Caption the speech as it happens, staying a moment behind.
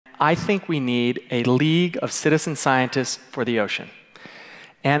I think we need a league of citizen scientists for the ocean.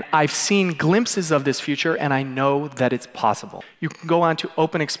 And I've seen glimpses of this future, and I know that it's possible. You can go on to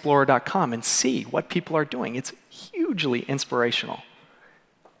openexplorer.com and see what people are doing. It's hugely inspirational.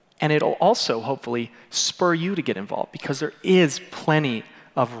 And it'll also, hopefully, spur you to get involved, because there is plenty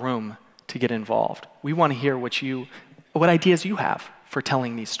of room to get involved. We want to hear what ideas you have for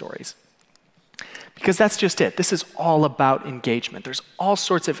telling these stories. Because that's just it. This is all about engagement. There's all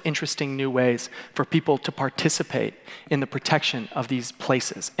sorts of interesting new ways for people to participate in the protection of these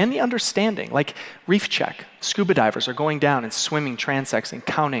places and the understanding. Like Reef Check, scuba divers are going down and swimming transects and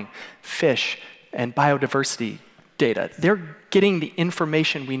counting fish and biodiversity data. They're getting the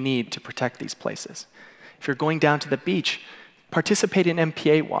information we need to protect these places. If you're going down to the beach, participate in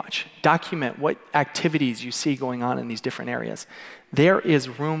MPA Watch. Document what activities you see going on in these different areas. There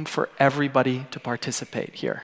is room for everybody to participate here.